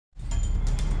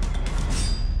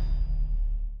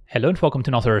Hello and welcome to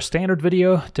another standard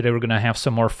video. Today we're going to have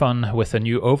some more fun with the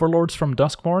new Overlords from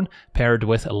Duskmourn paired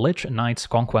with Lich-Knights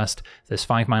Conquest. This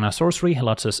 5-mana sorcery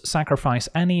lets us sacrifice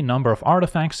any number of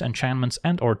artifacts, enchantments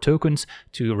and/or tokens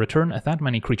to return that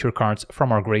many creature cards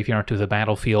from our graveyard to the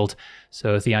battlefield.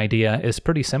 So the idea is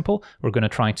pretty simple. We're going to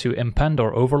try to impend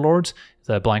our Overlords.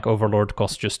 The Black Overlord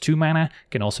costs just 2 mana,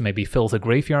 can also maybe fill the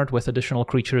graveyard with additional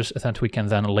creatures that we can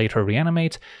then later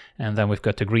reanimate. And then we've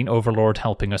got the Green Overlord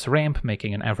helping us ramp,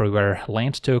 making an everywhere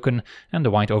land token, and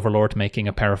the White Overlord making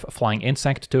a pair of flying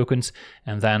insect tokens.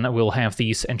 And then we'll have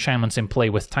these enchantments in play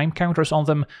with time counters on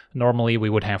them. Normally we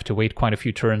would have to wait quite a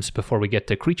few turns before we get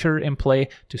the creature in play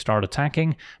to start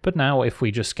attacking, but now if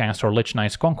we just cast our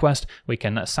Lich-Knights Conquest, we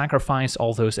can sacrifice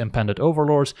all those impended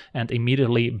Overlords and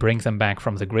immediately bring them back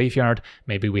from the graveyard.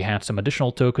 Maybe we had some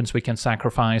additional tokens we can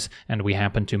sacrifice, and we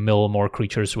happen to mill more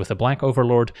creatures with the Black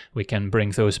Overlord. We can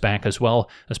bring those back as well,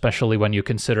 especially when you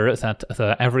consider that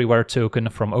the Everywhere token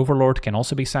from Overlord can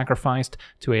also be sacrificed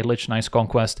to a Lich-Knights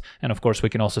Conquest, and of course we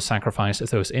can also sacrifice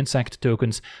those insect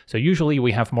tokens. So usually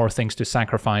we have more things to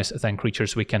sacrifice than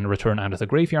creatures we can return out of the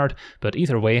graveyard, but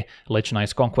either way,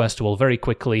 Lich-Knights Conquest will very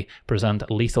quickly present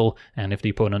lethal, and if the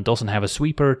opponent doesn't have a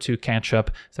sweeper to catch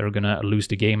up, they're gonna lose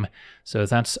the game. So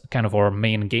that's kind of our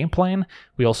main game plan.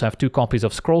 We also have 2 copies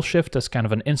of Scroll Shift as kind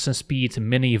of an instant speed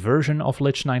mini version of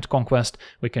Lich-Knights Conquest.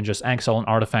 We can just exile an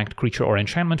artifact, creature or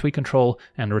enchantment we control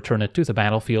and return it to the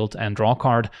battlefield and draw a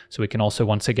card. So we can also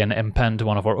once again impend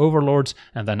one of our Overlords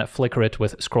and then flicker it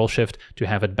with Scroll Shift to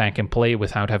have it back in play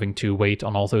without having to wait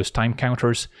on all those time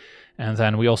counters. And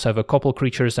then we also have a couple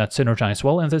creatures that synergize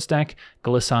well in this deck.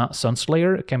 Glissa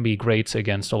Sunslayer can be great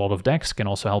against a lot of decks, can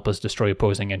also help us destroy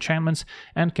opposing enchantments,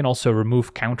 and can also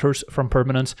remove counters from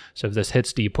permanents. So if this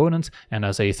hits the opponent, and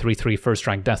as a 3/3 first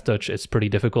strike death touch, it's pretty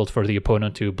difficult for the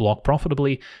opponent to block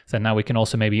profitably, then now we can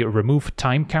also maybe remove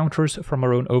time counters from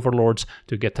our own Overlords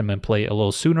to get them in play a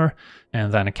little sooner.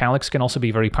 And then Calyx can also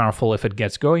be very powerful if it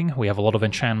gets going. We have a lot of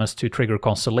enchantments to trigger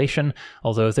Constellation,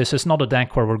 although this is not a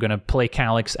deck where we're going to play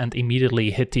Calyx and immediately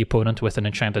hit the opponent with an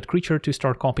enchanted creature to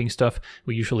start copying stuff.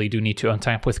 We usually do need to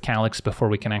untap with Calyx before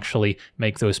we can actually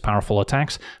make those powerful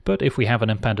attacks, but if we have an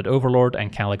impended Overlord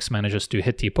and Calyx manages to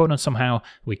hit the opponent somehow,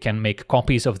 we can make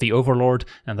copies of the Overlord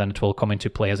and then it will come into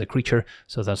play as a creature,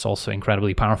 so that's also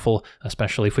incredibly powerful,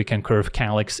 especially if we can curve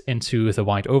Calyx into the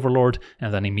White Overlord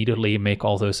and then immediately make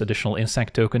all those additional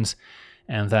insect tokens.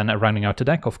 And then rounding out the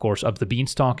deck, of course, Up the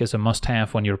Beanstalk is a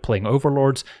must-have when you're playing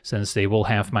Overlords, since they will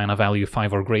have mana value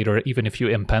 5 or greater even if you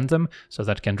impend them, so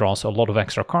that can draw us a lot of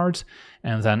extra cards.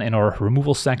 And then in our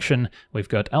removal section, we've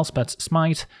got Elspeth's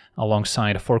Smite,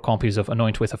 alongside 4 copies of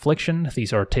Anoint with Affliction.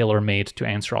 These are tailor-made to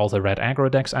answer all the red aggro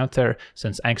decks out there,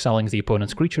 since exiling the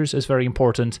opponent's creatures is very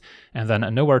important. And then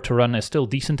Nowhere to Run is still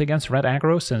decent against red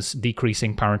aggro, since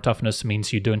decreasing power and toughness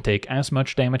means you don't take as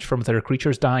much damage from their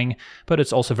creatures dying, but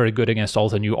it's also very good against all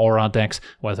the new aura decks,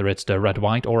 whether it's the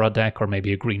red-white aura deck or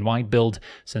maybe a green-white build,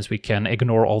 since we can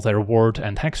ignore all their ward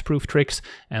and hexproof tricks,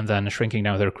 and then shrinking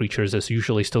down their creatures is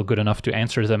usually still good enough to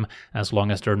answer them as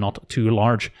long as they're not too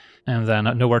large. And then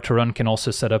Nowhere to Run can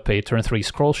also set up a turn 3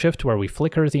 Scroll Shift where we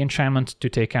flicker the enchantment to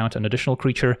take out an additional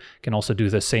creature. Can also do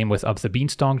the same with Up the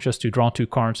Beanstalk just to draw 2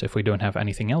 cards if we don't have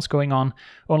anything else going on.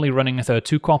 Only running the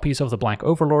 2 copies of the Black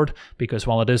Overlord, because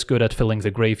while it is good at filling the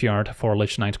graveyard for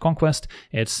Lich-Knights Conquest,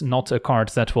 it's not a card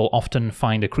that will often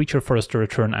find a creature for us to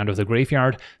return out of the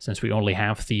graveyard, since we only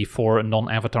have the 4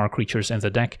 non-avatar creatures in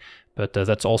the deck. But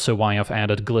that's also why I've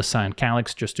added Glissa and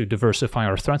Calyx, just to diversify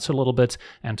our threats a little bit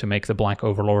and to make the Black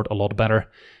Overlord a lot better.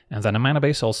 And then a mana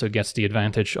base also gets the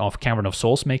advantage of Cavern of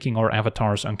Souls, making our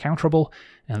avatars uncounterable,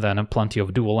 and then plenty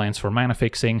of dual lands for mana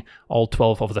fixing, all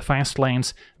 12 of the fast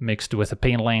lands mixed with the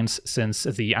pain lands, since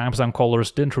the Abzan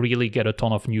colors didn't really get a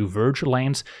ton of new Verge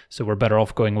lands, so we're better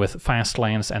off going with fast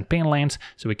lands and pain lands,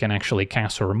 so we can actually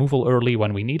cast our removal early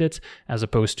when we need it, as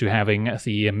opposed to having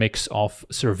the mix of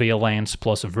Surveil lands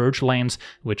plus Verge lands,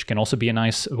 which can also be a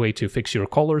nice way to fix your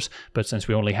colors, but since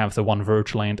we only have the 1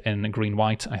 Verge land in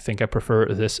green-white, I think I prefer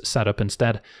this setup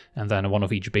instead, and then 1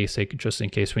 of each basic just in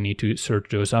case we need to search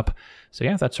those up. So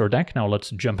yeah, that's our deck. Now let's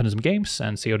jump into some games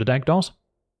and see how the deck does.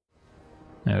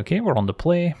 Okay, we're on the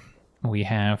play. We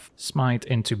have Smite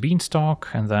into Beanstalk,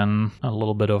 and then a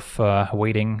little bit of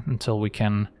waiting until we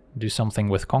can do something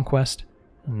with Conquest.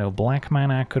 No black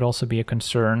mana could also be a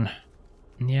concern.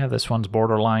 Yeah, this one's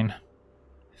borderline.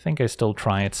 I think I still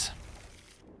try it.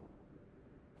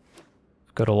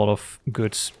 Got a lot of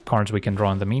good cards we can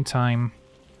draw in the meantime.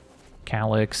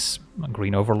 Calyx,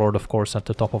 Green Overlord of course at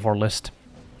the top of our list.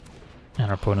 And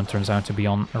our opponent turns out to be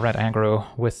on red aggro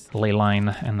with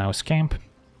Leyline and now Scamp.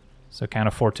 So can't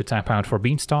afford to tap out for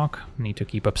Beanstalk. Need to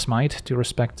keep up Smite to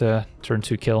respect the turn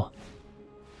 2 kill.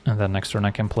 And then next turn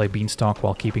I can play Beanstalk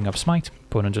while keeping up Smite.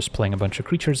 Opponent just playing a bunch of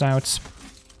creatures out.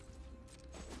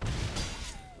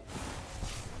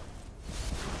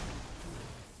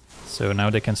 So now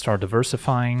they can start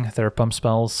diversifying their pump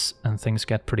spells and things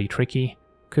get pretty tricky.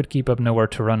 Could keep up Nowhere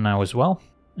to Run now as well.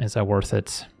 Is that worth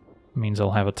it? Means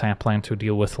I'll have a tap land to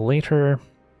deal with later.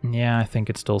 Yeah, I think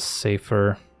it's still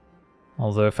safer.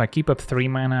 Although if I keep up 3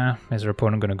 mana, is their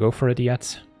opponent going to go for it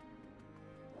yet?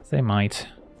 They might.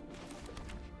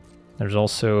 There's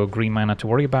also green mana to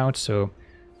worry about, so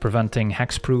preventing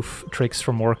hexproof tricks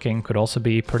from working could also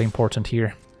be pretty important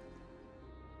here.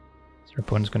 So their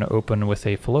opponent's going to open with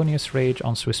a Felonious Rage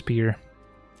on Swiftspear.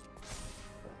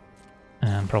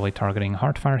 And probably targeting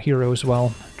Heartfire Hero as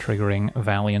well, triggering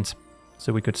Valiant.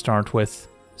 So we could start with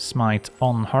Smite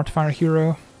on Heartfire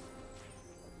Hero.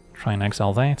 Try and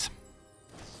exile that.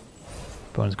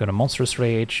 Opponent's got a Monstrous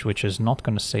Rage, which is not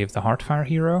going to save the Heartfire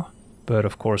Hero, but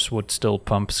of course would still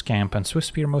pump Scamp and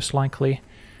Swiftspear most likely.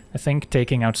 I think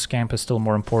taking out Scamp is still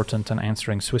more important than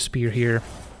answering Swiftspear here.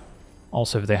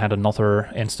 Also, if they had another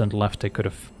instant left, they could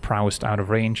have prowessed out of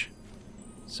range.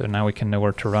 So now we can know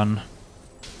where to run.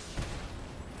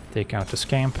 Take out the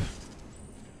Scamp.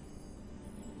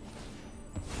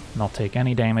 Not take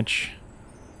any damage.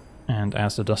 And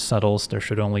as the dust settles, there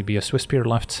should only be a Swiftspear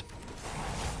left.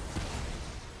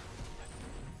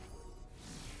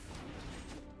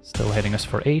 Still hitting us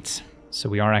for 8, so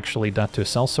we are actually dead to a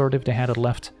Sellsword if they had it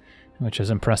left, which is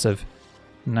impressive.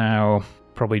 Now,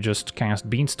 probably just cast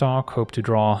Beanstalk, hope to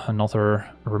draw another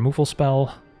removal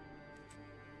spell.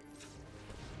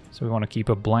 So we want to keep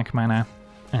up black mana,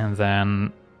 and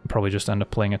then probably just end up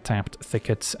playing a tapped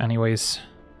Thicket anyways.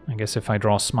 I guess if I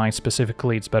draw Smite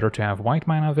specifically, it's better to have white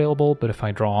mana available, but if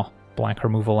I draw black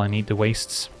removal, I need the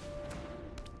wastes.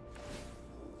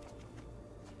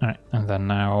 Alright, and then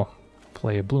now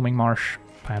play a Blooming Marsh,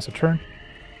 pass a turn.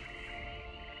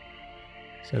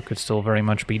 So it could still very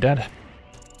much be dead.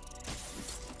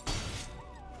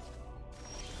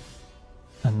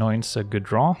 Annoyance a good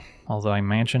draw, although I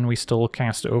imagine we still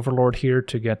cast Overlord here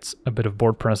to get a bit of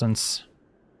board presence.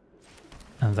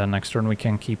 And then next turn we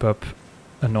can keep up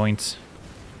Annoyance.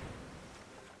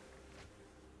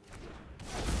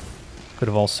 Could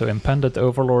have also impended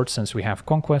Overlord since we have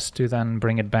Conquest to then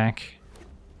bring it back.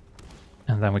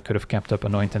 And then we could have kept up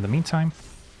Anoint in the meantime.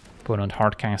 Opponent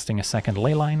hard casting a second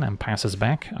Leyline and passes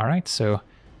back. Alright, so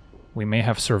we may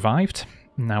have survived.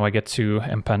 Now I get to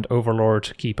impend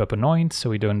Overlord, keep up Anoint so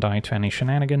we don't die to any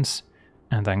shenanigans.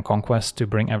 And then Conquest to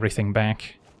bring everything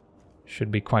back.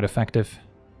 Should be quite effective.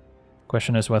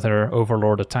 Question is whether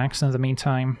Overlord attacks in the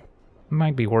meantime.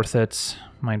 Might be worth it,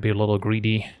 might be a little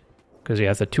greedy. Because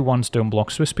yeah, the 2/1s don't block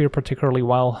Swiftspear particularly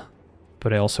well.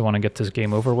 But I also want to get this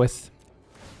game over with.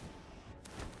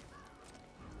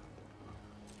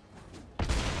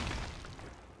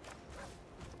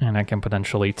 And I can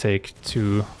potentially take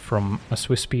 2 from a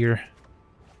Swiftspear.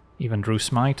 Even drew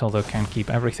Smite, although can't keep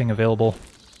everything available.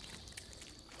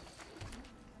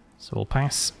 So we'll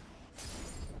pass.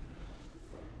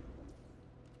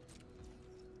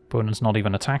 Opponent's not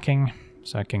even attacking,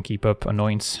 so I can keep up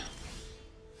Annoyance.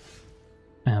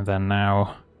 And then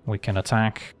now we can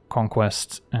attack,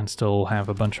 Conquest, and still have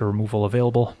a bunch of removal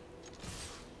available.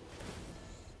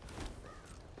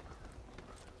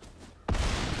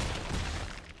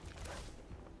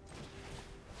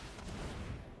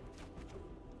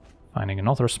 Finding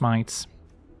another Smite.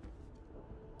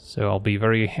 So I'll be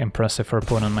very impressed if our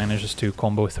opponent manages to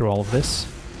combo through all of this.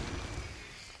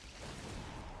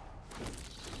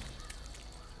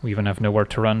 We even have nowhere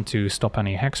to run to stop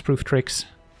any hexproof tricks.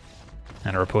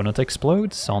 And our opponent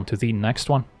explodes. On to the next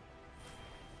one.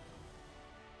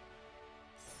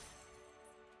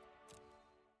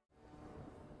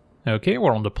 Okay,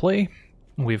 we're on the play.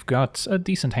 We've got a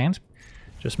decent hand.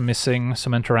 Just missing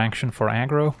some interaction for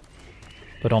aggro.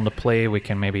 But on the play we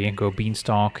can maybe go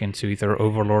Beanstalk into either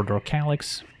Overlord or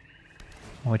Calyx,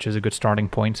 which is a good starting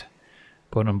point.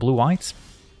 Opponent blue-white.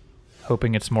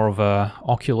 Hoping it's more of a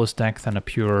Oculus deck than a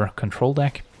pure control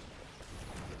deck.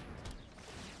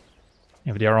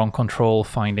 If they are on control,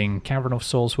 finding Cavern of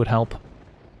Souls would help.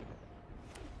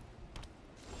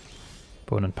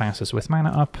 Opponent passes with mana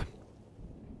up.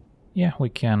 Yeah, we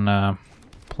can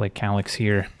play Calyx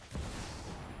here.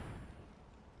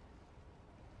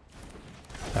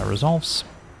 That resolves.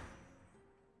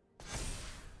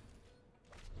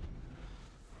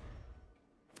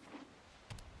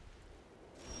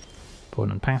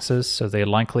 Opponent passes, so they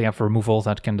likely have removal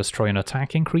that can destroy an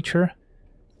attacking creature.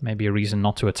 Maybe a reason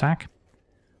not to attack.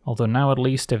 Although now at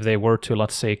least if they were to,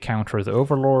 let's say, counter the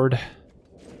Overlord,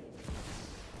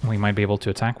 we might be able to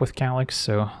attack with Calyx,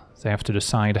 so they have to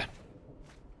decide.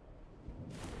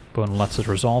 Opponent lets it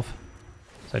resolve.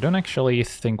 So I don't actually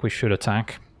think we should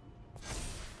attack.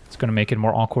 It's going to make it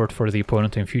more awkward for the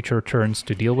opponent in future turns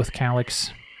to deal with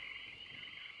Calyx.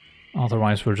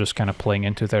 Otherwise we're just kind of playing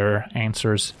into their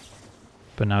answers.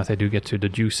 But now they do get to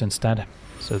deduce instead.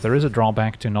 So there is a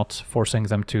drawback to not forcing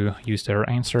them to use their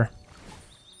answer.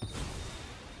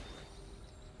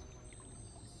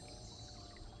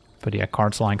 But yeah,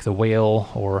 cards like the Whale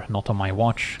or Not on My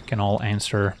Watch can all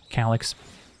answer Calyx.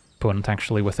 Opponent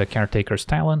actually with the Caretaker's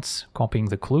Talents, copying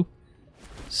the clue.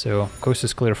 So coast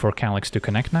is clear for Calyx to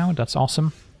connect now, that's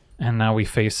awesome. And now we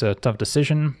face a tough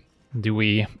decision. Do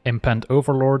we impend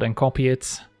Overlord and copy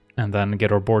it, and then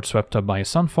get our board swept up by a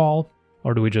Sunfall?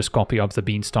 Or do we just copy up the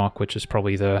Beanstalk, which is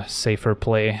probably the safer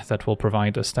play that will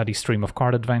provide a steady stream of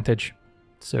card advantage?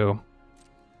 So,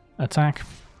 attack.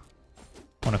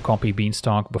 Want to copy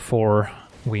Beanstalk before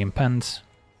we impend.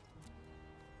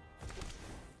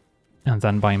 And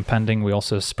then by impending we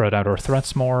also spread out our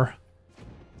threats more.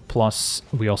 Plus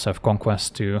we also have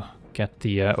Conquest to get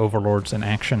the Overlords in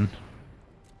action.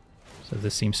 So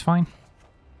this seems fine.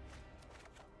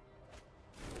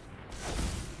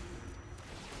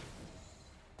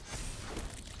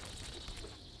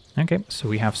 Okay, so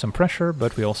we have some pressure,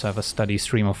 but we also have a steady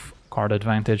stream of card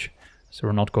advantage. So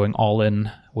we're not going all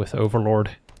in with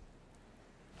Overlord.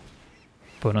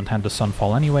 Opponent had the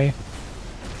Sunfall anyway.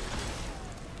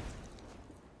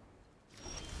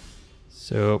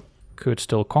 So could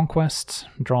still Conquest,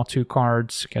 draw 2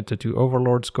 cards, get the 2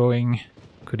 Overlords going.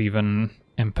 Could even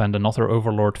impend another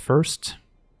Overlord first.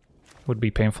 Would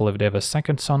be painful if they have a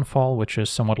second Sunfall, which is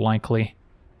somewhat likely.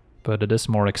 But it is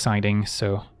more exciting,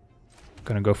 so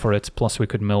gonna go for it. Plus we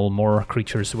could mill more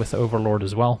creatures with Overlord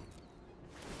as well.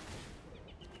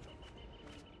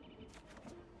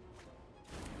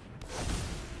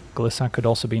 Glissa could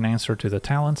also be an answer to the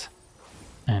talent.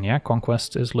 And yeah,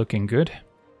 Conquest is looking good.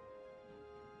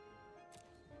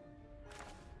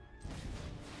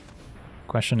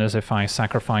 Question is if I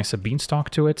sacrifice a Beanstalk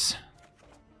to it,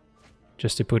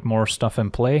 just to put more stuff in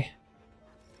play.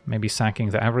 Maybe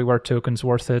sacking the Everywhere token's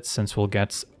worth it, since we'll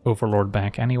get Overlord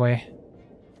back anyway.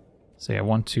 So yeah,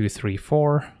 1, 2, 3,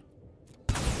 4.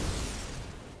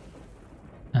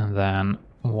 And then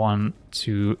 1,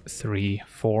 2, 3,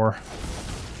 4.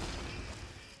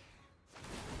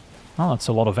 Well, that's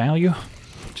a lot of value.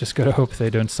 Just gotta hope they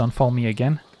don't Sunfall me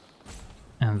again.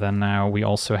 And then now we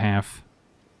also have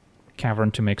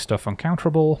Cavern to make stuff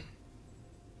uncounterable.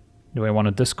 Do I want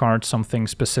to discard something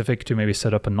specific to maybe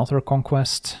set up another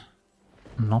Conquest?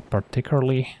 Not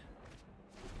particularly.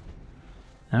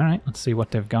 Alright, let's see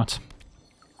what they've got.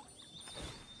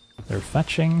 They're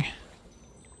fetching.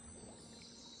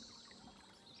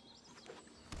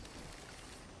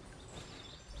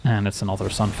 And it's another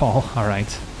Sunfall,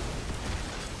 alright.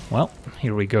 Well,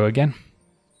 here we go again.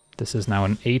 This is now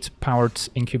an 8-powered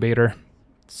incubator.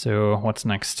 So what's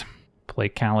next? Play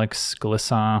Calyx,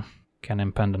 Glissa, can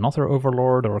impend another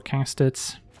Overlord or cast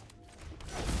it.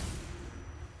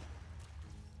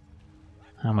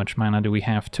 How much mana do we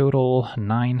have total?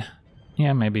 9.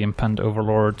 Yeah, maybe impend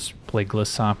Overlord, play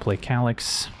Glissa, play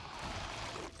Calyx.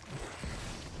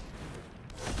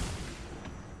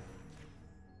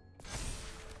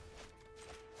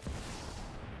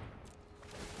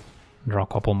 Draw a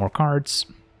couple more cards.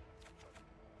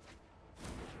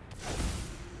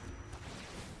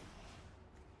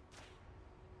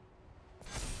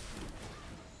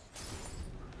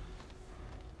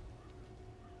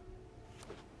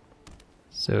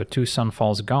 So 2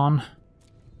 Sunfalls gone.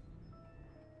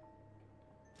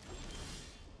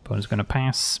 Opponent's gonna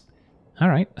pass.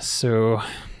 Alright, so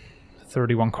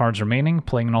 31 cards remaining.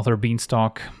 Playing another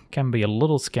Beanstalk can be a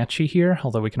little sketchy here,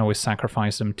 although we can always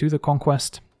sacrifice them to the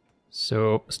Conquest.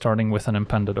 So starting with an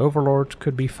impended Overlord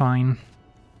could be fine.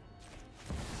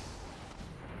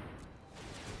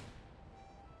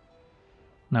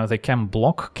 Now they can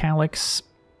block Calyx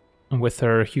with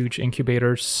their huge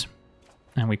incubators.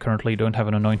 And we currently don't have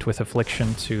an Anoint with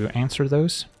Affliction to answer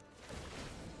those.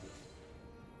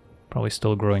 Probably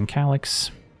still growing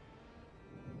Calyx.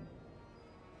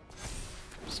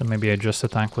 So maybe I just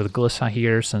attack with Glissa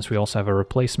here, since we also have a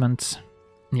replacement.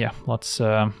 Yeah, let's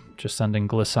just send in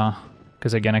Glissa.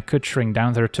 Because again, I could shrink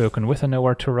down their token with a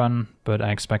Nowhere to Run, but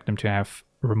I expect them to have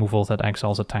removal that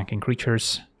exiles attacking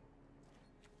creatures.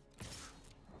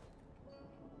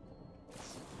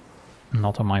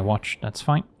 Not on my watch, that's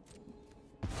fine.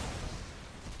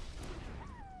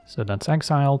 So that's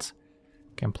exiled.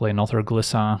 Can play another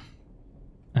Glissa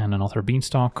and another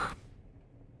Beanstalk.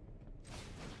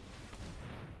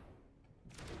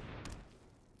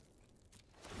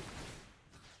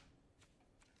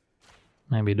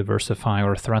 Maybe diversify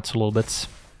our threats a little bit.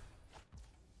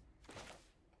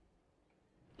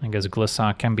 I guess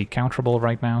Glissa can be counterable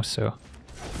right now, so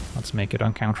let's make it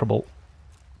uncounterable.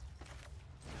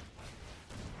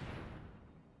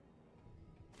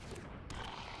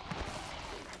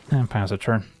 And pass a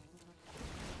turn.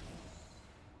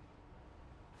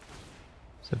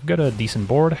 So we've got a decent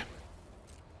board.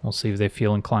 We'll see if they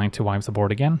feel inclined to wipe the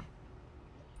board again.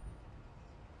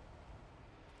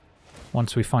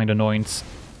 Once we find annoyance,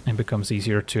 it becomes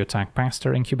easier to attack past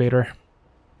their incubator.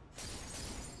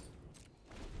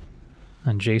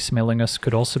 And Jace milling us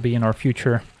could also be in our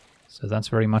future, so that's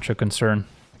very much a concern.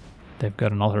 They've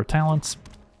got another talent.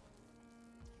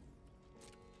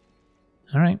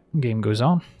 Alright, game goes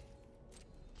on.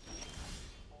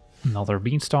 Another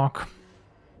beanstalk.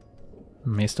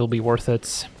 May still be worth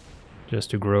it,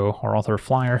 just to grow our other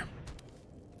flyer.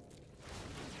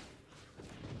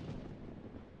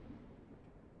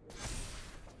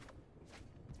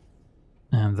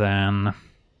 And then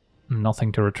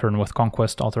nothing to return with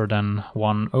Conquest other than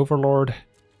one Overlord,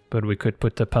 but we could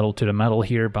put the pedal to the metal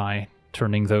here by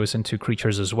turning those into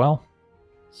creatures as well.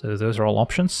 So those are all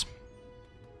options.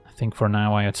 I think for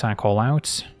now I attack all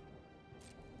out.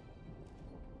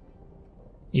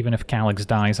 Even if Calyx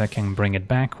dies, I can bring it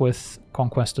back with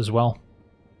Conquest as well.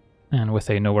 And with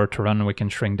a nowhere to run, we can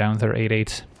shrink down their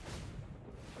 8/8.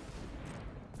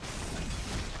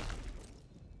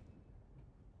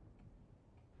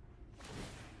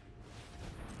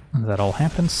 That all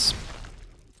happens.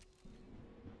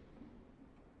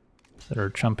 They're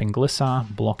jumping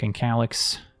Glissa, blocking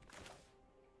Calyx.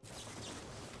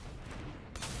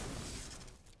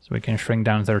 So we can shrink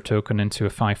down their token into a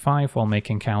 5/5 while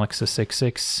making Calyx a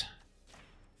 6/6.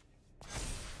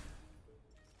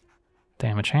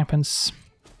 Damage happens.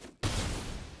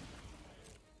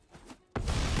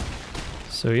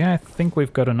 So yeah, I think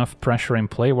we've got enough pressure in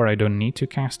play where I don't need to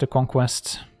cast a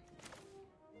Conquest.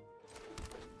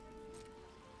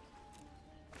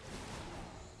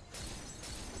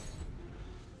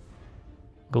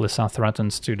 Glissa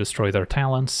threatens to destroy their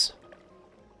talents.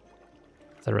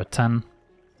 They're at 10.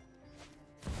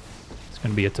 It's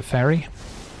going to be a Teferi.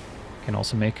 Can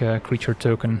also make a creature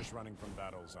token.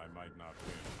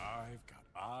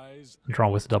 Draw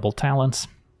with double talents.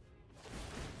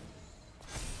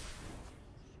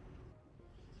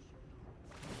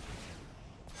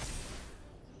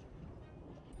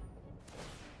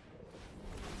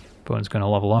 Opponent's going to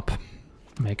level up.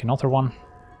 Make another one.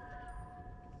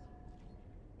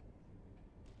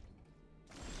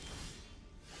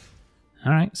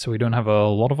 Alright, so we don't have a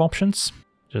lot of options.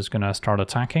 Just gonna start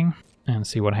attacking and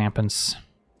see what happens.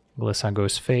 Glissa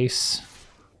goes face.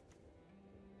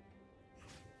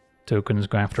 Tokens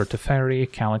go after Teferi.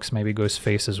 Calyx maybe goes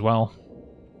face as well.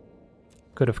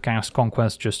 Could have cast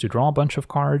Conquest just to draw a bunch of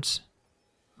cards.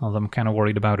 Although I'm kind of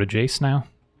worried about a Jace now.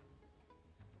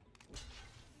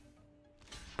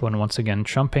 Opponent once again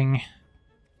jumping.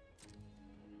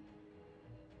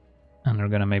 And they're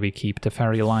gonna maybe keep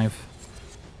Teferi alive.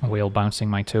 Whale bouncing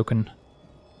my token.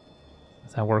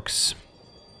 That works.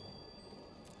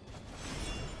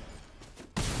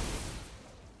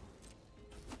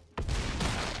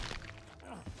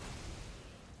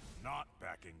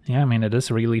 Yeah, I mean, it is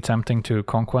really tempting to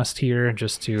Conquest here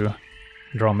just to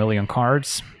draw a million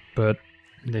cards, but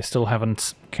they still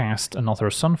haven't cast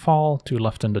another Sunfall, 2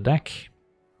 left in the deck.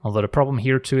 Although the problem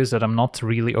here too is that I'm not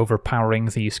really overpowering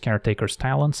these Caretaker's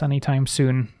talents anytime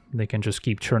soon. They can just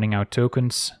keep churning out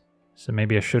tokens. So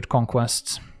maybe I should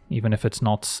Conquest, even if it's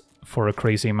not for a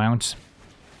crazy amount.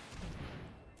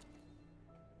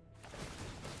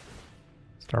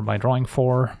 Start by drawing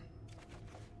 4.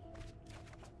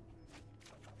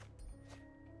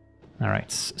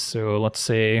 Alright, so let's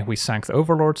say we sack the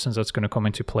Overlord, since that's going to come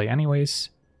into play anyways.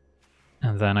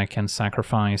 And then I can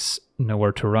sacrifice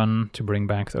Nowhere to Run to bring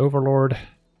back the Overlord.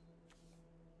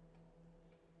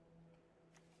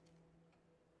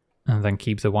 And then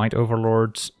keep the white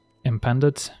Overlords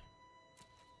impended.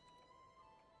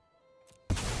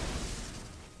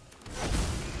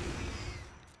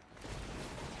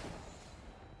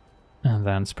 And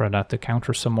then spread out the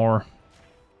counter some more.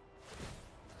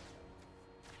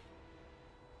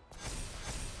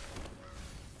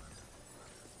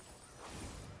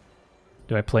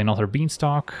 Do I play another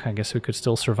Beanstalk? I guess we could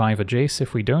still survive a Jace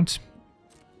if we don't.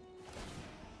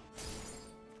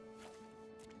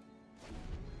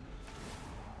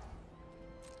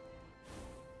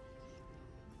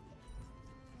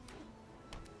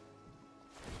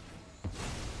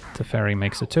 Teferi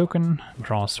makes a token,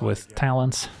 draws with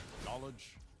talents.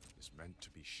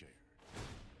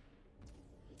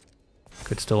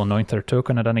 Could still anoint their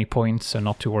token at any point, so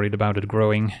not too worried about it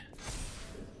growing.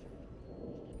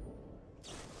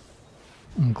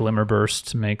 Glimmer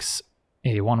Burst makes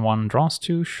a 1/1 draws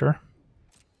 2, sure.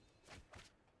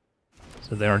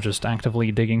 So they are just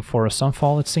actively digging for a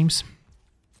Sunfall, it seems.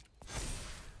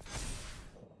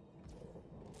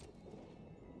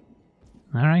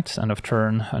 Alright, end of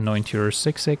turn, anoint your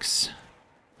 6/6.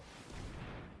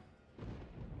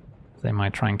 They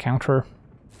might try and counter.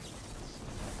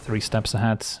 3 steps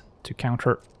ahead to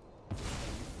counter.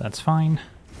 That's fine.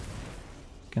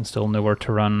 Can still know where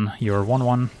to run your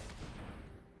 1/1.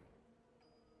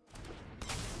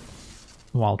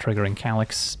 While triggering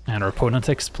Calyx, and our opponent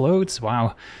explodes.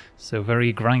 Wow, so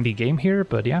very grindy game here,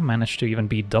 but yeah, managed to even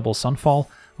beat double Sunfall.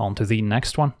 On to the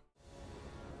next one.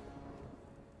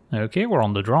 Okay, we're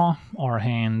on the draw. Our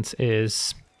hand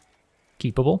is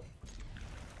keepable.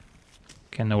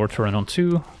 Can know where to run on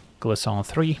 2, Glissa on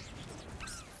 3.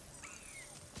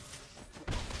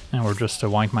 And we're just a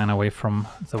white mana away from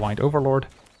the white Overlord.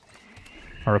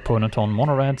 Our opponent on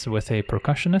mono red with a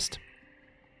Percussionist.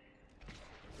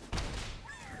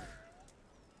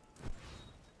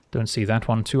 Don't see that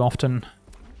one too often.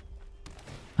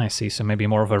 I see, so maybe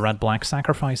more of a red-black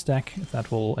sacrifice deck.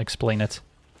 That will explain it.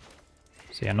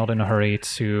 So yeah, not in a hurry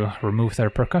to remove their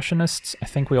Percussionists. I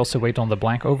think we also wait on the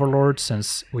black Overlord,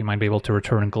 since we might be able to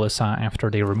return Glissa after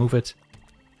they remove it.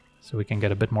 So we can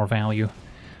get a bit more value.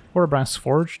 Or a Brass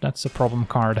Forge, that's a problem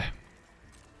card.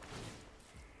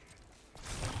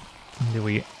 Do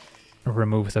we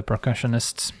remove the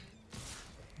Percussionists?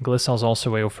 Glissa's also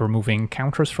a way of removing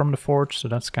counters from the Forge, so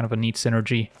that's kind of a neat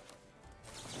synergy.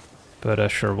 But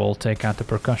sure, we'll take out the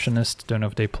Percussionist. Don't know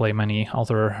if they play many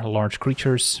other large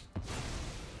creatures.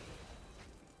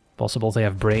 Possible they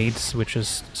have Braids, which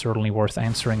is certainly worth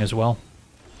answering as well.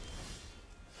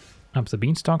 Up the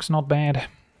Beanstalk's not bad.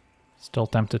 Still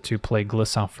tempted to play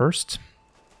Glissa first.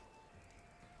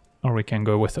 Or we can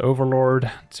go with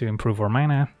Overlord to improve our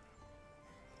mana.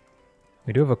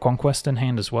 We do have a Conquest in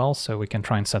hand as well, so we can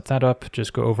try and set that up,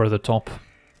 just go over the top.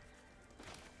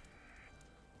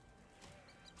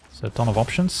 So a ton of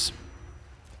options.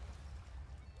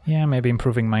 Yeah, maybe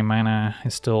improving my mana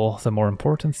is still the more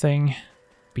important thing.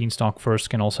 Beanstalk first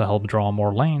can also help draw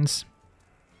more lands.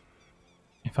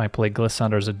 If I play Glissa,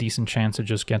 there's a decent chance it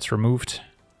just gets removed.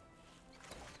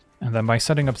 And then by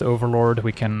setting up the Overlord,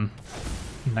 we can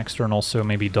next turn also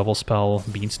maybe double spell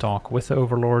Beanstalk with the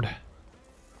Overlord.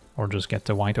 Or just get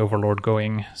the white Overlord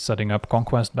going, setting up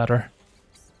Conquest better.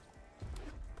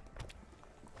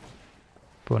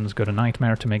 Opponent's got a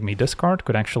Nightmare to make me discard,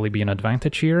 could actually be an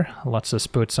advantage here. Lets us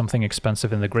put something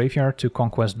expensive in the graveyard to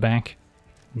Conquest back.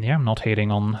 Yeah, I'm not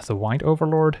hating on the white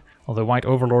Overlord, although white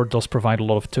Overlord does provide a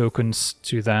lot of tokens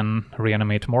to then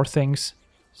reanimate more things.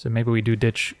 So maybe we do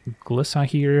ditch Glissa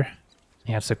here.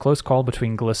 Yeah, it's a close call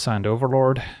between Glissa and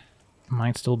Overlord.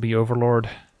 Might still be Overlord.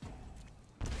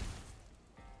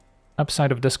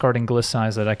 Upside of discarding Glissa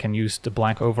is that I can use the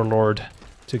black Overlord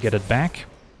to get it back,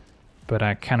 but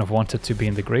I kind of want it to be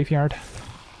in the graveyard.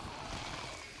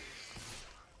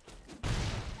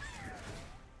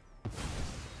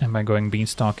 And by going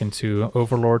Beanstalk into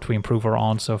Overlord, we improve our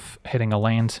odds of hitting a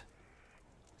land.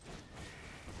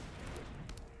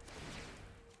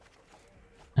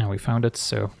 And we found it,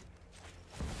 so...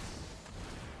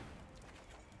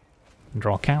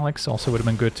 Draw Calyx also would have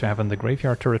been good to have in the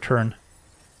graveyard to return.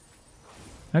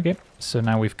 Okay, so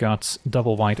now we've got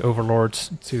double white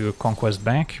Overlords to Conquest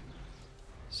back.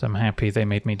 So I'm happy they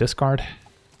made me discard.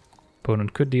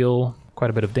 Opponent could deal quite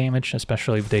a bit of damage,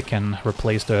 especially if they can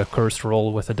replace the cursed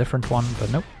roll with a different one,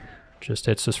 but nope. Just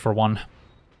hits us for 1.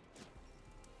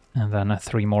 And then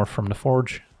 3 more from the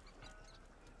Forge.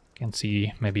 Can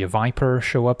see maybe a Viper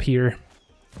show up here.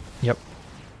 Yep.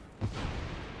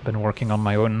 Been working on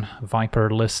my own Viper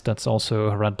list that's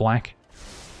also red-black.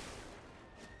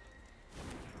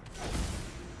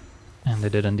 And they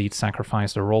did indeed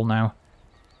sacrifice the roll now.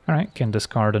 Alright, can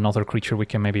discard another creature we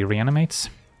can maybe reanimate.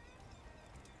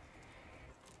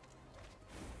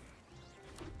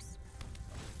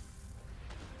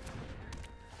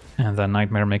 And then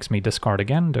Nightmare makes me discard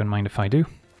again, don't mind if I do.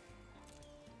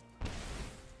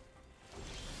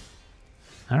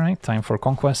 Alright, time for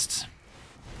Conquest.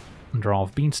 Draw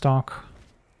of Beanstalk.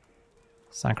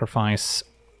 Sacrifice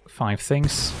 5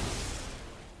 things.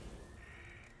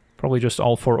 Probably just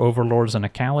all 4 Overlords and a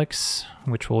Calyx,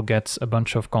 which will get a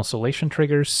bunch of Constellation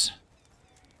triggers.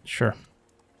 Sure.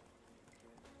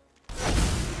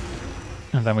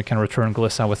 And then we can return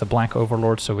Glissa with a black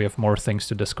Overlord, so we have more things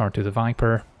to discard to the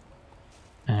Viper.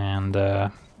 And,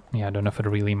 yeah, I don't know if it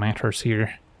really matters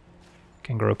here.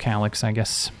 Can grow Calyx, I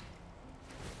guess.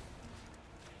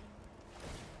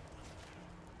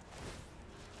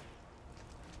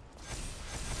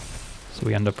 So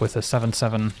we end up with a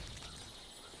 7/7.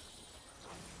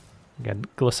 Get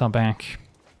Glissa back.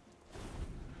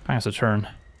 Pass a turn.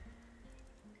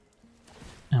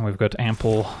 And we've got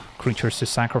ample creatures to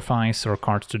sacrifice or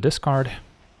cards to discard.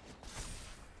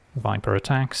 Viper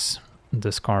attacks.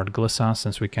 Discard Glissa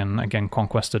since we can again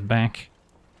conquest it back.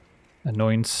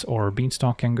 Annoyance or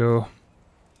Beanstalk can go.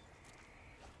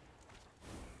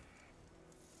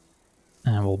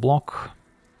 And we'll block.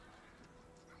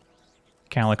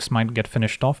 Calyx might get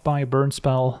finished off by a burn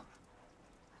spell.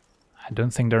 I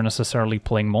don't think they're necessarily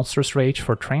playing Monstrous Rage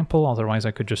for Trample, otherwise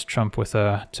I could just jump with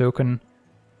a token.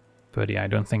 But yeah, I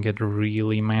don't think it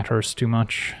really matters too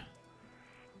much.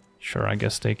 Sure, I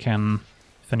guess they can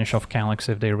finish off Calyx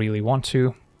if they really want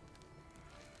to.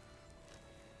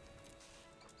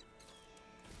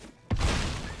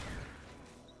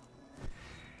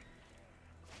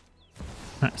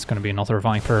 It's going to be another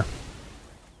Viper.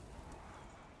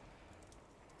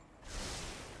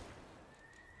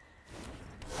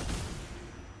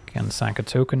 Can sack a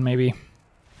token maybe.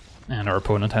 And our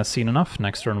opponent has seen enough.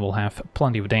 Next turn we'll have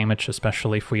plenty of damage,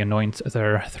 especially if we anoint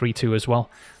their 3/2 as well.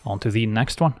 On to the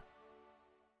next one.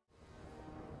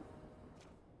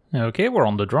 Okay, we're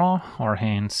on the draw. Our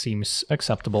hand seems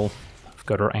acceptable. We've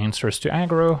got our answers to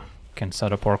aggro. Can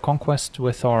set up our conquest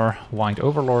with our white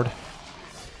Overlord.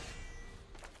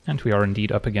 And we are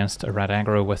indeed up against a red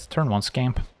aggro with turn 1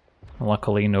 Scamp.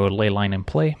 Luckily no ley line in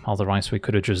play, otherwise we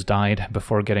could have just died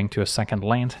before getting to a second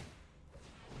land.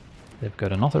 They've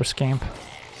got another Scamp.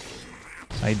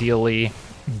 So ideally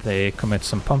they commit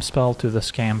some pump spell to the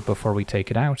Scamp before we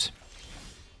take it out.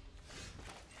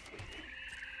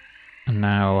 And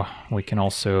now we can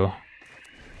also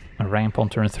ramp on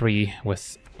turn 3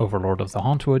 with Overlord of the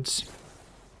Hauntwoods.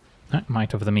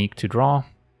 Might of the Meek to draw.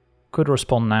 Could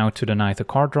respond now to deny the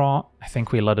card draw. I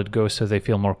think we let it go so they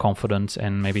feel more confident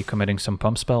in maybe committing some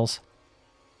pump spells.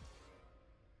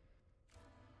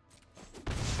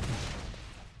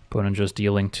 Opponent just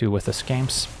dealing 2 with the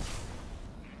Scamps.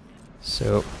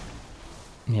 So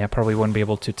yeah, probably won't be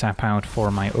able to tap out for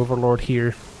my Overlord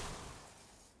here.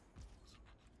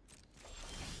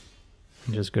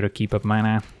 Just gotta keep up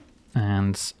mana,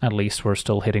 and at least we're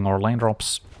still hitting our land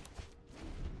drops.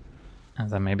 And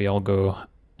then maybe I'll go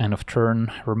end of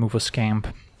turn, remove a Scamp.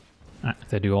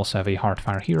 They do also have a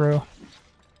Heartfire hero.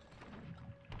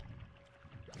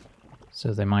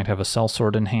 So they might have a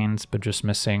Sellsword in hand, but just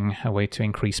missing a way to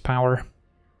increase power.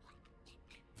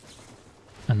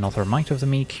 Another Might of the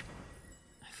Meek.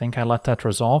 I think I let that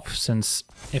resolve, since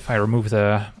if I remove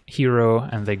the hero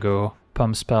and they go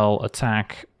pump spell,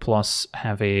 attack, plus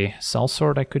have a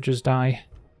Sellsword, I could just die.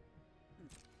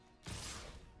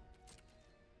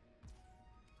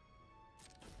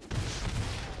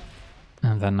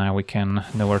 And then now we can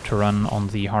know where to run on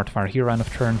the Heartfire hero end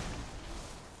of turn.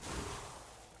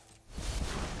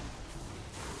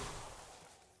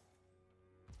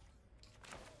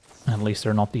 At least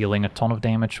they're not dealing a ton of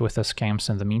damage with the Scamps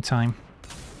in the meantime.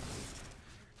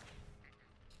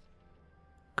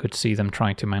 Could see them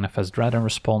trying to manifest Dread in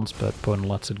response, but opponent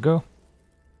lets it go.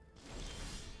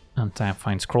 Untap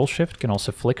finds Scroll Shift, can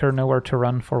also flicker nowhere to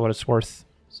run for what it's worth.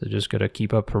 So just gotta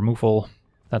keep up removal.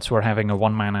 That's where having a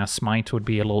 1-mana Smite would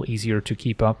be a little easier to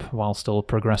keep up while still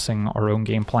progressing our own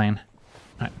game plan.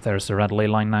 There's the red ley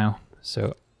line now,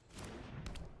 so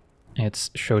it's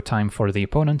showtime for the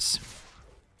opponents.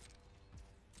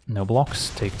 No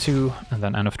blocks, take 2, and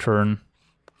then end of turn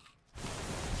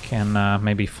can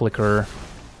maybe flicker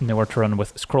nowhere to run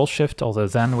with Scroll Shift, although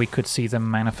then we could see them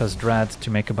manifest Dread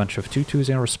to make a bunch of 2/2s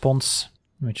in response,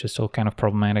 which is still kind of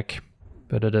problematic.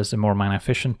 But it is a more mana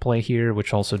efficient play here,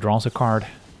 which also draws a card.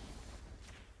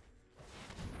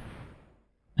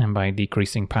 And by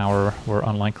decreasing power, we're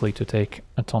unlikely to take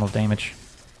a ton of damage.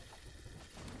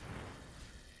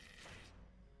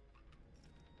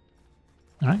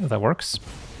 Alright, that works.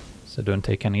 So don't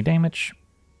take any damage,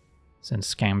 since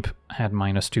Scamp had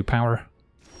 -2 power.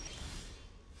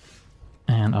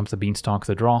 And up the Beanstalk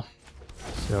the draw.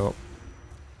 So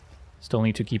still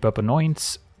need to keep up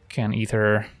Annoyance. Can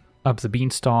either up the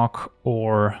Beanstalk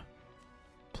or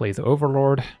play the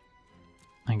Overlord.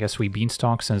 I guess we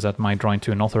Beanstalk, since that might draw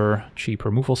into another cheap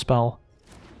removal spell.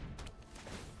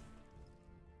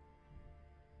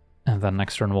 And then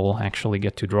next turn we'll actually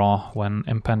get to draw when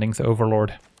impending the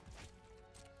Overlord.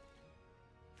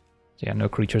 So yeah, no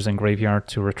creatures in graveyard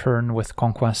to return with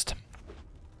Conquest,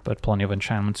 but plenty of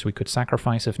enchantments we could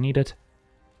sacrifice if needed.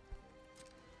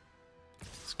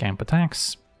 Scamp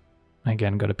attacks.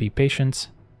 Again, gotta be patient.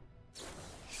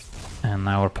 And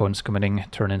now our opponent's committing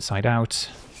turn inside out.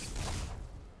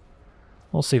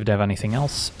 We'll see if they have anything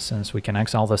else, since we can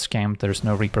exile the Scamp, there's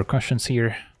no repercussions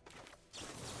here.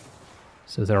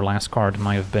 So their last card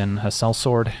might have been a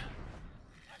sellsword.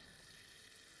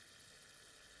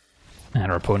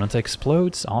 And our opponent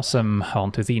explodes. Awesome.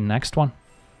 On to the next one.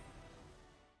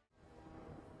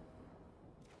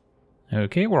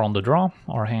 Okay, we're on the draw.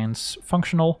 Our hand's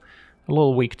functional. A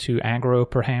little weak to aggro,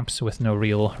 perhaps, with no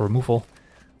real removal.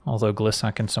 Although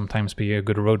Glissa can sometimes be a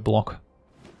good roadblock.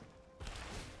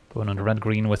 Opponent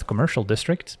red-green with Commercial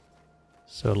District.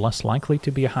 So less likely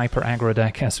to be a hyper-aggro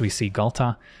deck as we see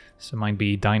Galta. So it might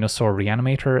be Dinosaur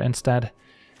Reanimator instead.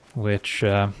 Which,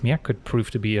 yeah, could prove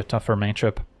to be a tougher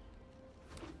matchup.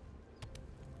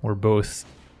 We're both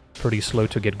pretty slow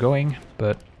to get going,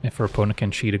 but if our opponent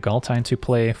can cheat a Galta into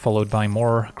play, followed by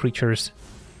more creatures,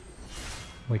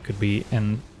 we could be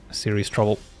in serious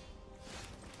trouble.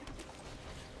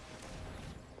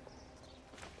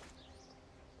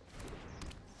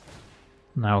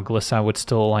 Now Glissa would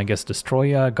still, I guess,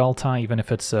 destroy a Galta, even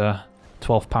if it's a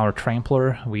 12 power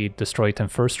Trampler. We destroy it in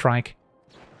first strike.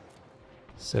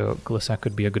 So Glissa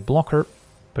could be a good blocker,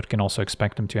 but can also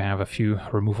expect him to have a few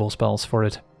removal spells for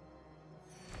it.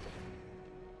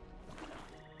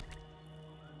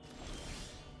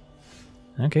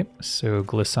 Okay, so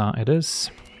Glissa it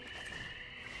is.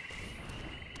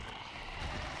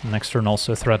 Next turn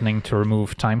also threatening to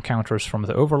remove time counters from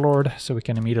the Overlord, so we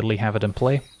can immediately have it in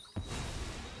play.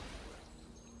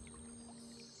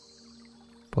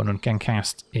 Opponent can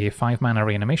cast a 5-mana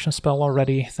reanimation spell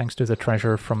already, thanks to the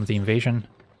treasure from the invasion.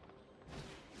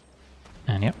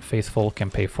 And yep, Faithful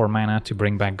can pay 4 mana to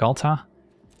bring back Galta.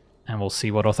 And we'll see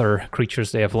what other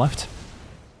creatures they have left.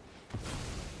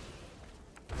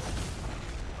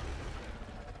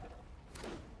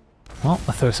 Well,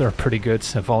 those are pretty good,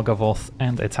 Volgavoth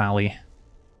and Itali.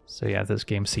 So yeah, this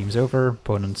game seems over.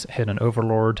 Opponents hit an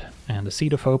Overlord and a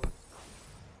Seed of Hope.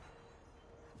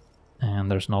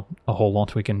 And there's not a whole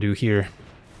lot we can do here.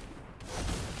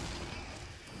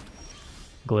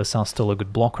 Glissa's still a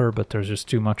good blocker, but there's just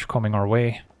too much coming our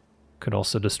way. Could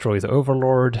also destroy the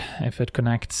Overlord if it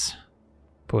connects.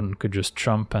 Opponent could just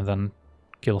jump and then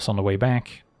kill us on the way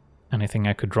back. Anything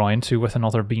I could draw into with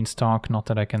another Beanstalk, not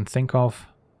that I can think of.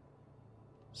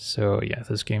 So yeah,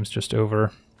 this game's just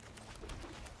over.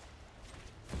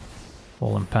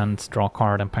 We'll impend, draw a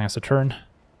card and pass a turn.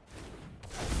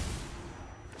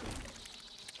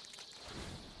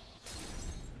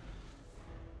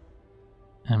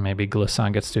 And maybe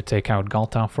Glissa gets to take out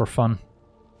Galta for fun.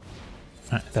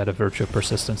 That a Virtue of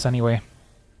Persistence anyway.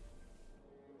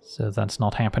 So that's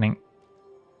not happening.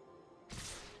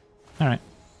 Alright.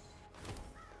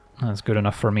 That's good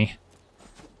enough for me.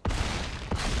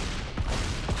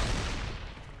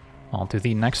 On to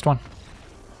the next one.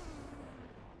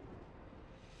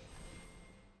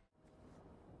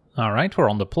 Alright, we're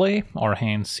on the play. Our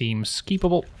hand seems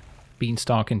keepable.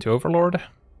 Beanstalk into Overlord.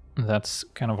 That's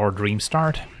kind of our dream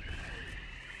start.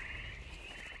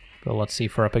 But let's see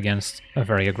if we're up against a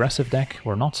very aggressive deck.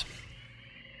 We're not.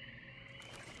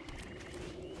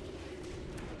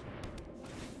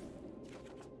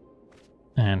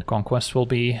 And Conquest will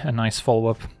be a nice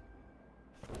follow-up.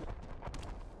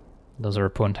 Does our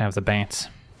opponent have the bats?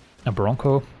 A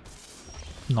Bronco.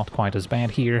 Not quite as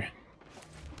bad here.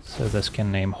 So this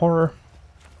can name Horror.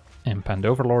 Impend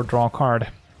Overlord, draw a card.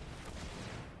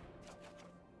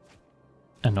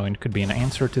 Anoint could be an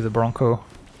answer to the Bronco.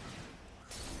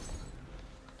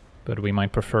 But we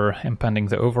might prefer impending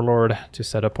the Overlord to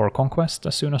set up our Conquest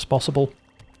as soon as possible.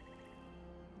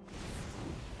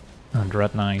 And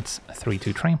Red Knights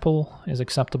 3-2 Trample is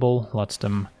acceptable. Lets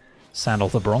them saddle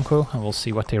the Bronco, and we'll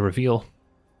see what they reveal.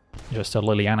 Just a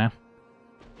Liliana.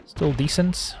 Still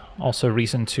decent. Also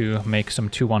reason to make some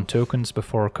 2-1 tokens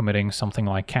before committing something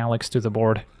like Calyx to the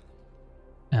board.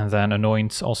 And then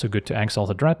Anoint's also good to exile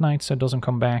the Dread Knight so it doesn't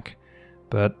come back.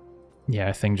 But yeah,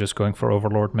 I think just going for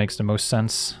Overlord makes the most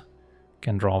sense.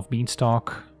 Can draw off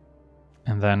Beanstalk.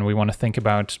 And then we want to think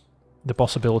about the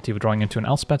possibility of drawing into an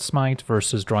Elspeth Smite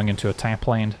versus drawing into a tap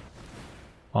land.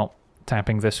 Well,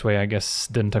 tapping this way I guess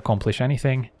didn't accomplish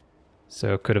anything.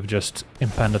 So could have just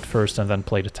impended first and then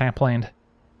played a tap land.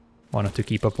 Wanted to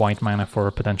keep up white mana for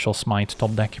a potential Smite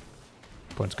top deck.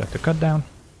 Opponent's got the cut down.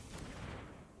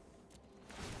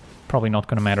 Probably not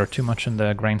going to matter too much in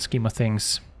the grand scheme of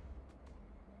things.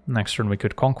 Next turn we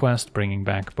could Conquest, bringing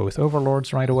back both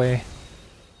Overlords right away.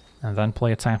 And then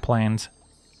play a tap land.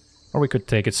 Or we could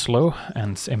take it slow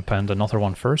and impend another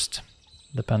one first.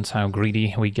 Depends how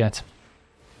greedy we get.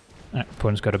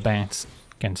 Opponent's got a bat,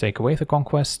 can take away the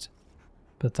Conquest.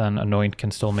 But then Anoint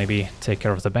can still maybe take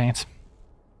care of the bat.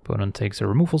 Opponent takes a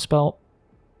removal spell.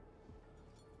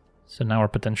 So now we're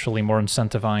potentially more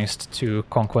incentivized to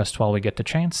Conquest while we get the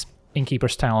chance.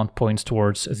 Innkeeper's Talent points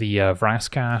towards the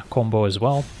Vraska combo as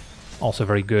well. Also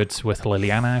very good with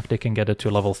Liliana. If they can get it to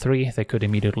level 3, they could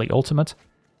immediately ultimate.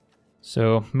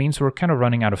 So, means we're kind of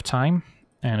running out of time,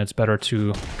 and it's better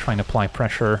to try and apply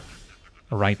pressure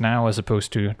right now as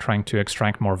opposed to trying to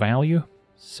extract more value.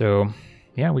 So,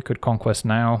 yeah, we could conquest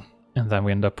now, and then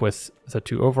we end up with the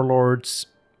 2 Overlords,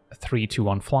 3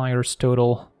 2-1 flyers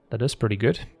total. That is pretty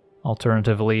good.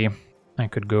 Alternatively, I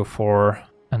could go for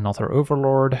another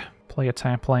Overlord, play a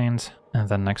tap land, and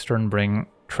then next turn bring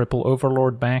triple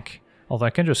Overlord back. Although I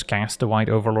can just cast the white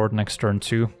Overlord next turn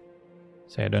too.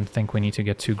 So I don't think we need to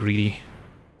get too greedy.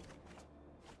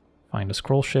 Find a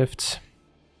scroll shift.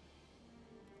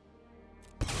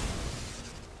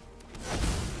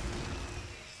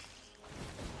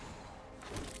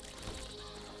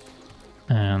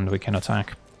 And we can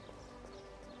attack.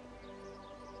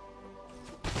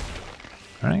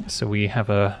 Alright, so we have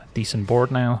a decent board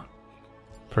now.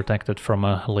 Protected from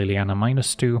a Liliana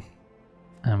 -2.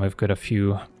 And we've got a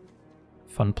few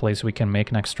fun plays we can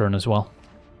make next turn as well.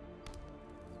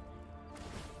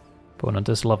 Opponent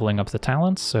is leveling up the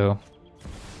talents, so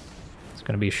it's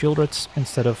going to be Shieldred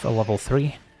instead of a level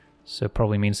 3. So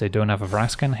probably means they don't have a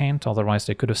Vraska in hand, otherwise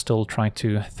they could have still tried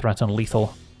to threaten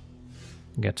lethal.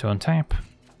 Get to untap.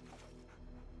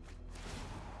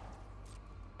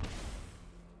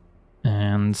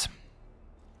 And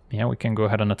yeah, we can go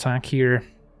ahead and attack here.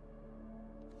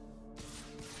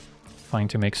 Fine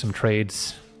to make some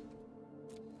trades.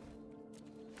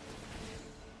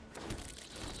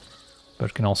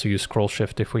 But can also use scroll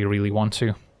shift if we really want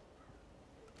to.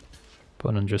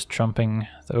 Opponent just jumping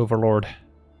the Overlord.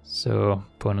 So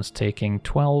opponent's taking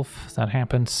 12, that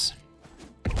happens.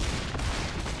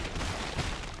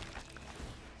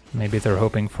 Maybe they're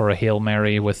hoping for a Hail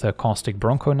Mary with a Caustic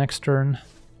Bronco next turn.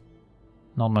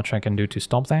 Not much I can do to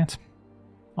stop that.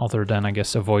 Other than, I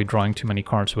guess, avoid drawing too many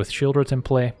cards with Shieldred in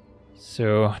play.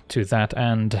 So, to that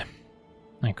end,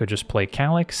 I could just play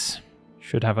Calyx.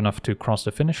 Should have enough to cross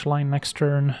the finish line next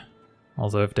turn.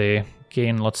 Although if they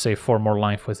gain, let's say, 4 more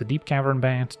life with the Deep Cavern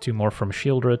Bat, 2 more from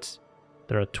Shieldred,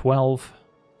 they're at 12.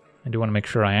 I do want to make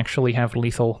sure I actually have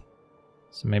lethal.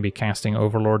 So maybe casting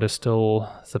Overlord is still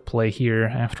the play here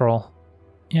after all.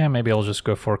 Yeah, maybe I'll just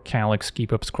go for Calyx,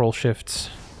 keep up scroll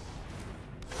shifts.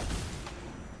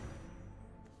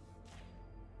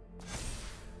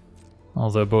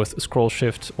 Although both scroll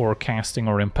shift or casting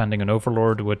or impending an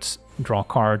Overlord would draw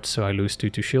cards, so I lose 2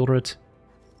 to Shieldred.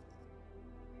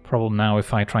 Problem now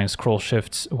if I try and scroll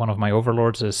shift one of my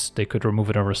Overlords is they could remove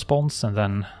it in response, and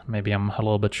then maybe I'm a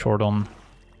little bit short on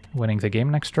winning the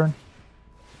game next turn.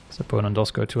 So opponent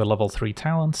does go to a level 3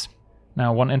 talents.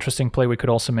 Now one interesting play we could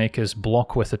also make is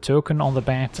block with a token on the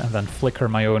bat and then flicker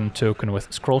my own token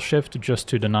with scroll shift just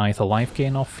to deny the life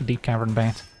gain of Deep Cavern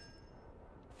Bat.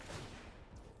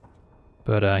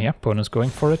 But yeah, opponent's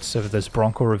going for it, so if this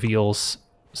Bronco reveals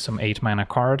some 8 mana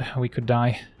card, we could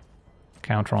die.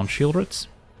 Counter on Shieldred.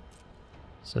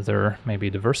 So they're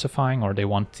maybe diversifying, or they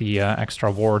want the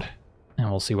extra ward. And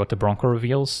we'll see what the Bronco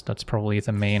reveals. That's probably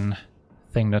the main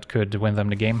thing that could win them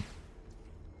the game.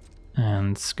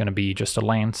 And it's gonna be just a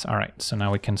land. Alright, so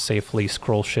now we can safely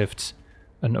scroll shift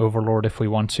an Overlord if we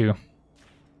want to.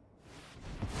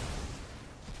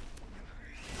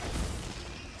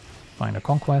 Find a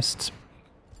Conquest.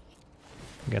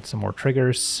 Get some more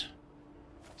triggers.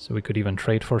 So we could even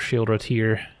trade for Shieldred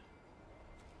here.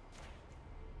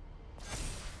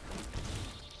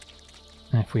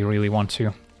 If we really want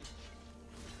to.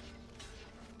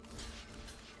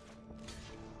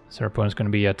 So our opponent's going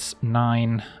to be at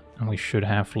 9, and we should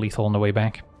have lethal on the way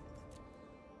back.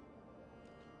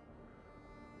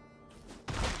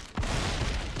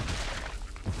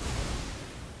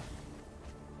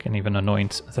 Can even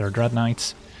anoint their Dread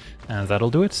Knights. And that'll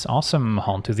do it. Awesome.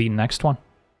 On to the next one.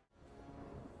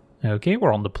 Okay,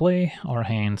 we're on the play. Our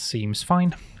hand seems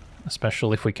fine.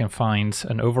 Especially if we can find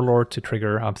an Overlord to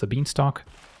trigger up the Beanstalk.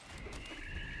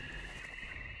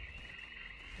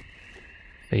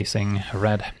 Facing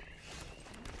red.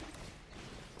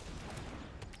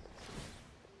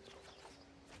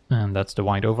 And that's the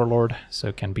white Overlord,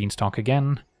 so can Beanstalk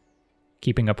again.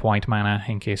 Keeping up white mana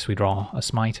in case we draw a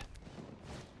Smite.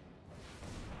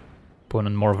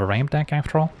 Opponent more of a ramp deck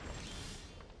after all.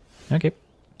 Okay,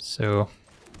 so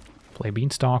play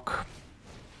Beanstalk.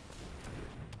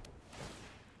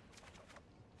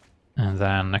 And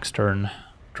then next turn,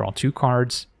 draw 2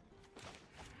 cards.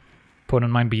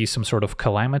 Opponent might be some sort of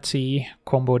Calamity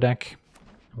combo deck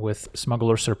with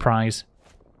Smuggler Surprise.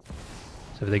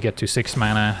 So if they get to 6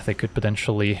 mana, they could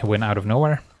potentially win out of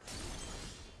nowhere.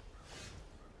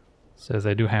 So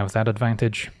they do have that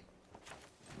advantage.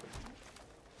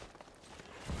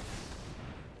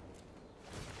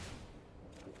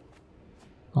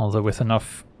 Although with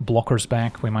enough blockers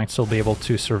back, we might still be able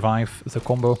to survive the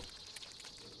combo.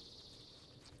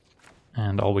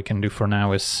 And all we can do for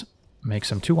now is make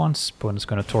some 2-1s. Opponent's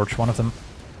going to torch one of them.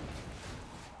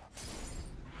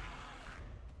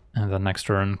 And then next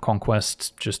turn,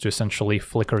 Conquest, just to essentially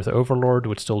flicker the Overlord,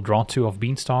 would still draw 2 of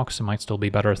Beanstalks. It might still be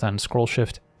better than Scroll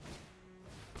Shift.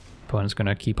 Opponent's going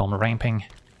to keep on ramping.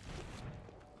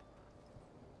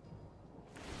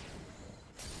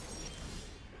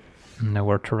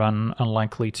 Nowhere to run,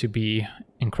 unlikely to be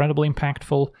incredibly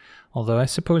impactful, although I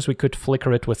suppose we could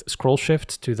flicker it with Scroll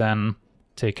Shift to then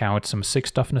take out some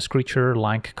 6 toughness creature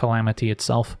like Calamity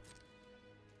itself.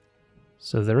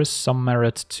 So there is some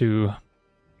merit to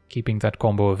keeping that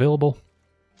combo available.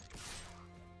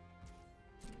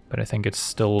 But I think it's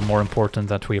still more important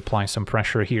that we apply some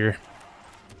pressure here.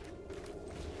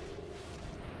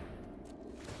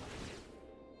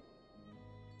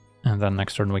 And then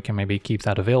next turn we can maybe keep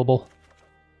that available.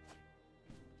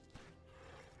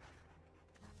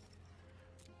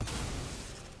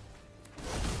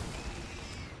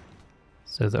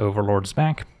 So the Overlord's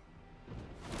back.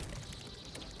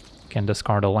 Can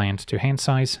discard a land to hand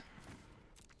size.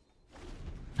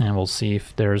 And we'll see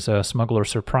if there's a Smuggler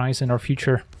Surprise in our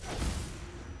future.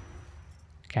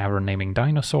 Cavern naming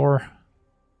Dinosaur.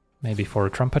 Maybe for a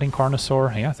Trumpeting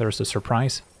Carnosaur. Yeah, there's a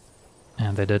surprise.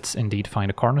 And they did indeed find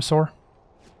a Carnosaur.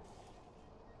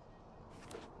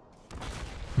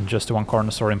 And just 1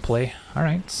 Carnosaur in play.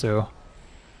 Alright, so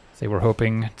they were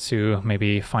hoping to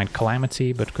maybe find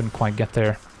Calamity, but couldn't quite get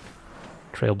there.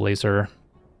 Trailblazer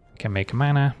can make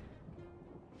mana.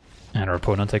 And our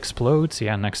opponent explodes.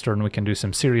 Yeah, next turn we can do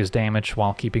some serious damage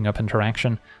while keeping up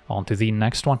interaction. On to the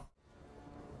next one.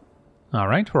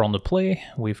 Alright, we're on the play.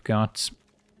 We've got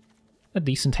a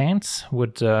decent hand.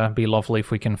 Would be lovely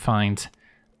if we can find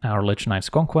our Lich-Knights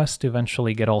Conquest to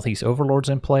eventually get all these Overlords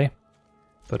in play.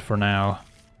 But for now,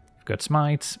 we've got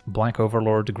Smite, Black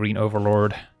Overlord, Green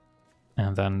Overlord,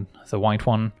 and then the white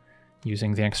one,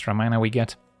 using the extra mana we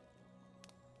get.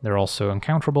 They're also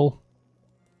uncounterable.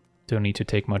 Don't need to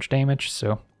take much damage,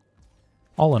 so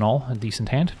all in all, a decent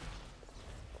hand.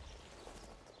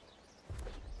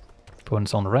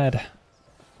 Opponent's on red,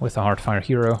 with a Heartfire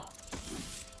Hero.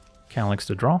 Calyx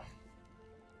to draw.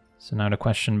 So now the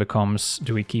question becomes,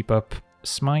 do we keep up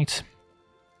Smite?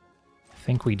 I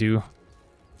think we do.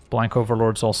 Black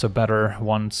Overlord's also better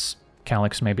once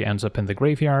Calyx maybe ends up in the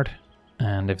graveyard.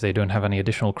 And if they don't have any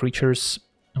additional creatures,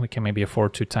 we can maybe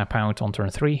afford to tap out on turn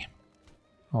 3.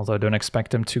 Although I don't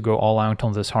expect them to go all out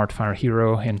on this Heartfire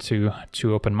Hero into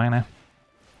 2 open mana.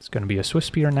 It's going to be a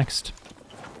Swiftspear next.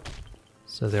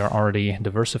 So they are already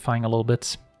diversifying a little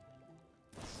bit.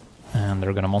 And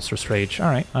they're going to Monstrous Rage.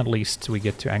 Alright, at least we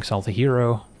get to exile the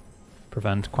hero.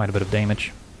 Prevent quite a bit of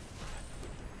damage.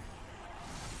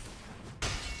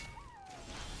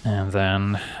 And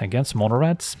then against Mono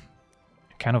Reds,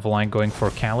 kind of like going for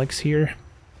Calyx here.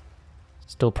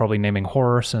 Still probably naming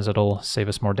Horror, since it'll save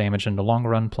us more damage in the long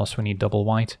run, plus we need double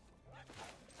white.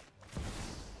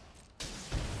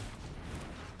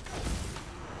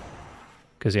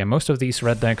 Because yeah, most of these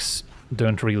red decks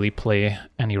don't really play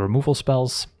any removal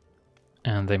spells,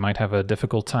 and they might have a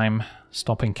difficult time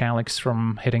stopping Calyx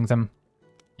from hitting them,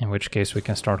 in which case we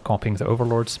can start copying the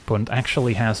Overlords. Opponent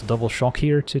actually has double shock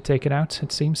here to take it out,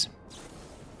 it seems.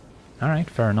 Alright,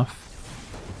 fair enough.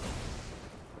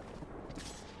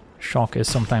 Shock is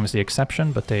sometimes the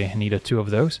exception, but they needed 2 of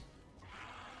those.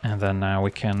 And then now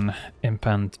we can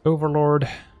impend Overlord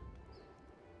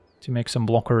to make some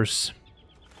blockers.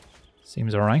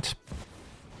 Seems alright.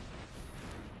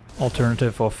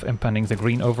 Alternative of impending the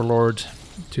green Overlord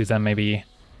to then maybe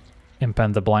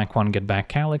impend the black one, get back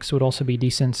Calyx would also be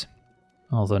decent.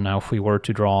 Although now if we were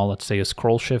to draw, let's say, a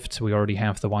Scroll Shift, we already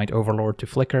have the white Overlord to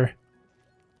flicker.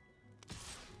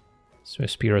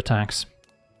 Swiftspear attacks.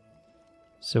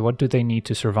 So what do they need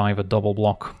to survive a double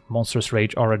block? Monstrous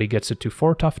Rage already gets it to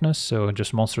 4 toughness, so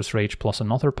just Monstrous Rage plus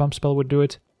another pump spell would do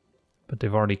it. But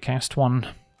they've already cast one.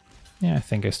 Yeah, I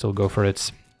think I still go for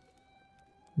it.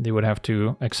 They would have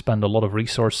to expend a lot of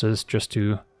resources just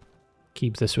to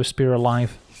keep the Swiftspear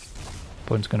alive.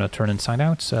 Opponent's gonna turn inside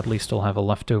out, so at least they'll have a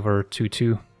leftover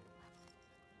 2/2.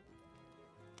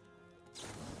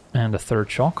 And a third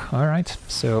shock, alright.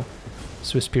 So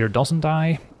Swiftspear doesn't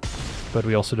die, but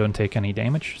we also don't take any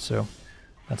damage, so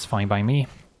that's fine by me.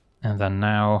 And then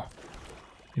now,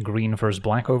 green versus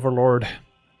black Overlord.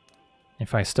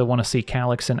 If I still want to see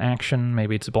Calyx in action,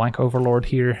 maybe it's black Overlord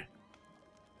here.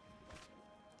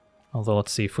 Although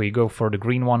let's see, if we go for the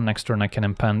green one, next turn I can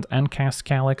impend and cast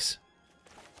Calyx.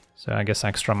 So I guess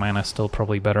extra mana is still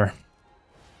probably better.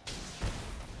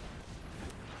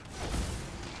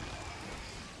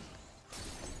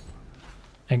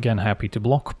 again happy to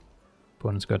block.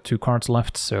 Opponent's got 2 cards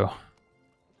left, so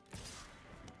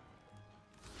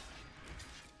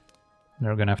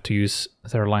they're gonna have to use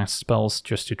their last spells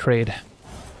just to trade.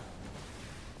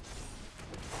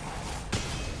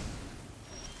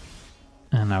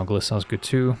 And now Glissa's good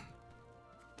too.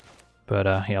 But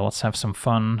yeah, let's have some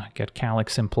fun, get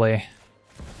Calyx in play.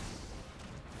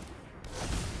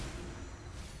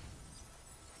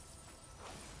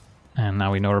 And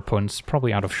now we know our opponent's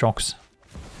probably out of shocks.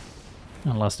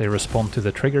 Unless they respond to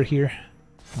the trigger here,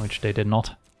 which they did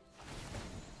not.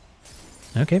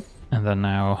 Okay, and then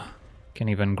now can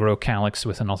even grow Calyx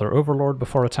with another Overlord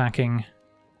before attacking.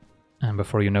 And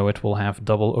before you know it, we'll have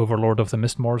double Overlord of the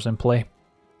Mistmoors in play.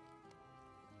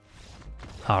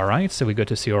 Alright, so we got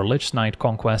to see our Lich-Knights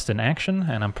Conquest in action,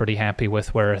 and I'm pretty happy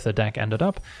with where the deck ended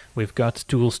up. We've got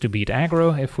tools to beat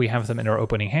aggro, if we have them in our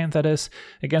opening hand that is.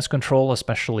 Against control,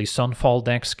 especially Sunfall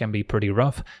decks can be pretty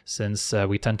rough, since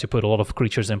we tend to put a lot of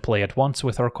creatures in play at once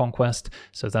with our Conquest,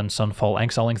 so then Sunfall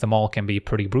exiling them all can be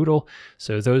pretty brutal.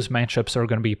 So those matchups are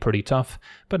going to be pretty tough,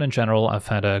 but in general I've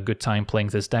had a good time playing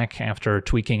this deck after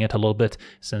tweaking it a little bit,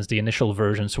 since the initial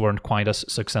versions weren't quite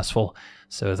as successful.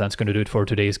 So that's going to do it for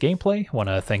today's gameplay. Want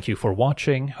to thank you for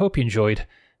watching, hope you enjoyed,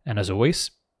 and as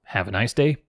always, have a nice day.